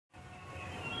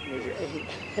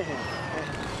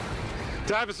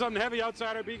Time for something heavy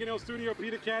outside our Beacon Hill studio.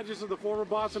 Peter Cadges of the former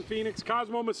Boston Phoenix,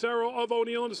 Cosmo Macero of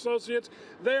O'Neill & Associates.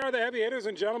 They are the heavy hitters,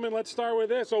 and gentlemen, let's start with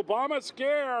this. Obama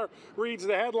scare reads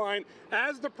the headline.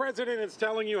 As the president is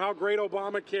telling you how great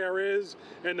Obamacare is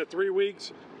in the 3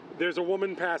 weeks, there's a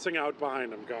woman passing out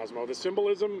behind him, Cosmo. The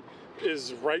symbolism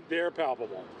is right there,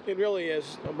 palpable. It really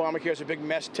is. Obamacare is a big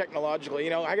mess technologically. You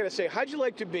know, I got to say, how'd you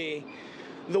like to be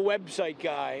the website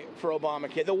guy for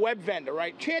Obamacare, the web vendor,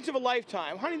 right? Chance of a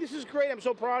lifetime. Honey, this is great. I'm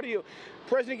so proud of you.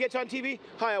 President gets on TV.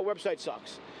 Hi, our website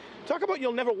sucks. Talk about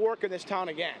you'll never work in this town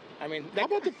again. I mean, how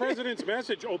about the president's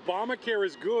message? Obamacare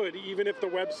is good even if the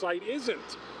website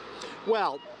isn't.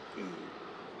 Well,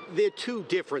 they're two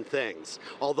different things.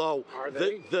 Although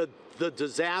the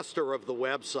disaster of the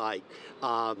website,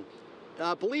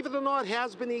 believe it or not,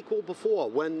 has been equal before.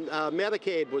 When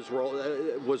Medicaid was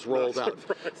rolled out,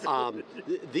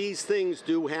 these things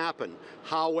do happen.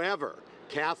 However,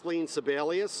 Kathleen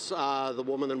Sebelius, the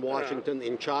woman in Washington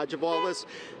in charge of all this,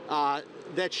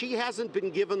 that she hasn't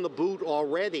been given the boot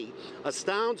already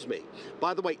astounds me.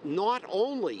 By the way, not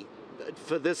only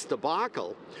for this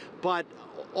debacle, but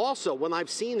also when I've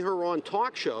seen her on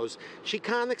talk shows, she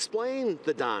can't explain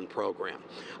the Don program.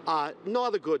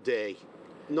 Not a good day.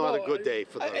 Not a good day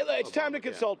for the it's time to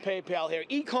consult PayPal here.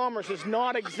 E-commerce is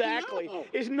not exactly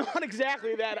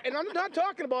that. And I'm not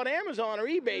talking about Amazon or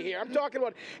eBay here. I'm talking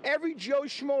about every Joe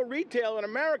Schmo retailer in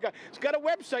America. It's got a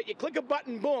website. You click a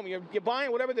button, boom, you're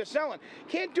buying whatever they're selling.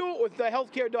 Can't do it with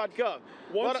healthcare.gov.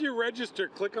 Once you register,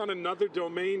 click on another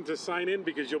domain to sign in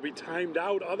because you'll be timed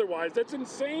out otherwise. That's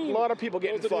insane. A lot of people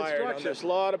getting fired on this. A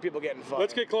lot of people getting fired.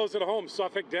 Let's get closer to home.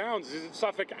 Suffolk Downs. Is it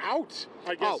Suffolk out,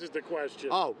 I guess is the question.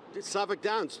 Oh, Suffolk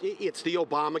Downs. It's the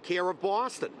Obamacare of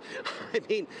Boston. I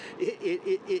mean,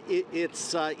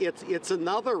 it's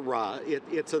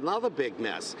another big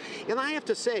mess. And I have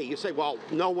to say, you say, well,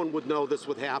 no one would know this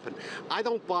would happen. I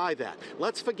don't buy that.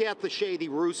 Let's forget the shady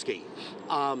Ruski.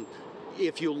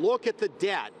 If you look at the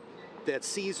debt that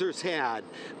Caesars had,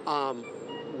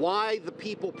 why the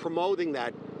people promoting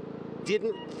that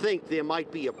didn't think there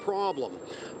might be a problem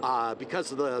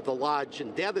because of the large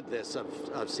indebtedness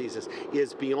of Caesars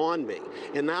is beyond me.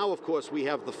 And now, of course, we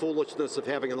have the foolishness of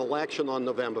having an election on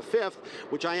November 5th,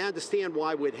 which I understand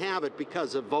why we'd have it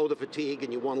because of voter fatigue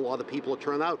and you want a lot of people to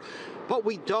turn out. But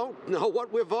we don't know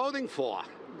what we're voting for.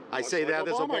 I say that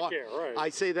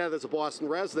as a Boston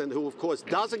resident who, of course,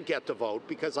 doesn't get to vote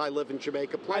because I live in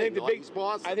Jamaica Plain, East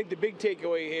Boston. I think the big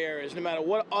takeaway here is no matter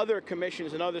what other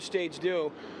commissions in other states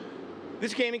do,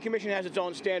 this gaming commission has its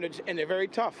own standards, and they're very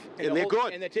tough. And they're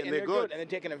good. And they're good. And they're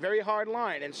taking a very hard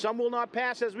line. And some will not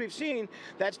pass, as we've seen,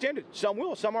 that standard. Some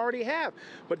will. Some already have.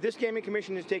 But this gaming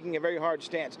commission is taking a very hard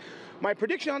stance. My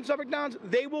prediction on Suffolk Downs,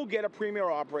 they will get a premier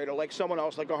operator, like someone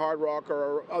else, like a Hard Rock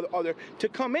or other, to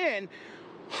come in.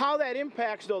 How that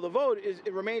impacts, though, the vote,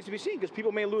 it remains to be seen, because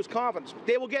people may lose confidence.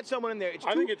 They will get someone in there.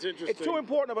 I think it's interesting. It's too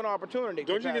important of an opportunity.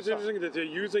 Don't you think it's interesting that they're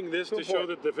using this to show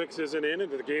that the fix isn't in and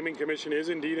that the Gaming Commission is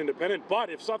indeed independent? But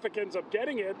if Suffolk ends up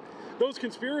getting it, those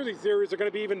conspiracy theories are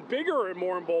going to be even bigger and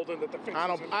more emboldened that the fix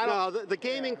isn't. No, the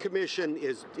Gaming Commission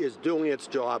is doing its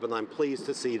job, and I'm pleased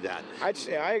to see that. I'd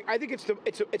say I think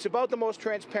it's about the most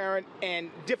transparent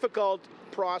and difficult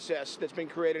process that's been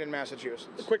created in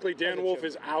Massachusetts. Quickly, Dan Wolf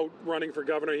is out running for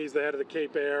governor. He's the head of the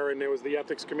Cape Air, and there was the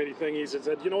ethics committee thing. He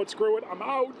said, you know what, screw it, I'm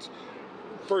out.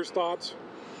 First thoughts?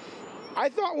 I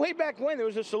thought way back when there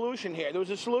was a solution here. There was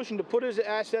a solution to put his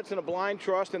assets in a blind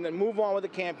trust and then move on with the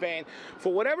campaign.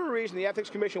 For whatever reason, the Ethics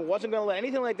Commission wasn't going to let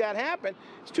anything like that happen.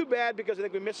 It's too bad because I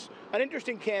think we missed an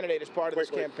interesting candidate as part of this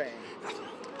campaign.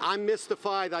 I'm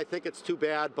mystified. I think it's too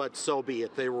bad, but so be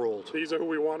it. They ruled. These are who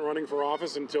we want running for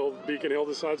office until Beacon Hill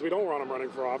decides we don't want them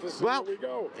running for office. Well, here we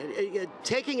go.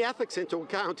 Taking ethics into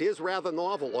account is rather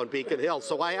novel on Beacon Hill,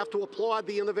 so I have to applaud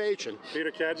the innovation. Peter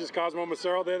Cadges, Cosmo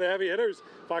Macero, they're the heavy hitters.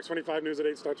 Fox 25 News at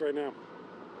 8 starts right now.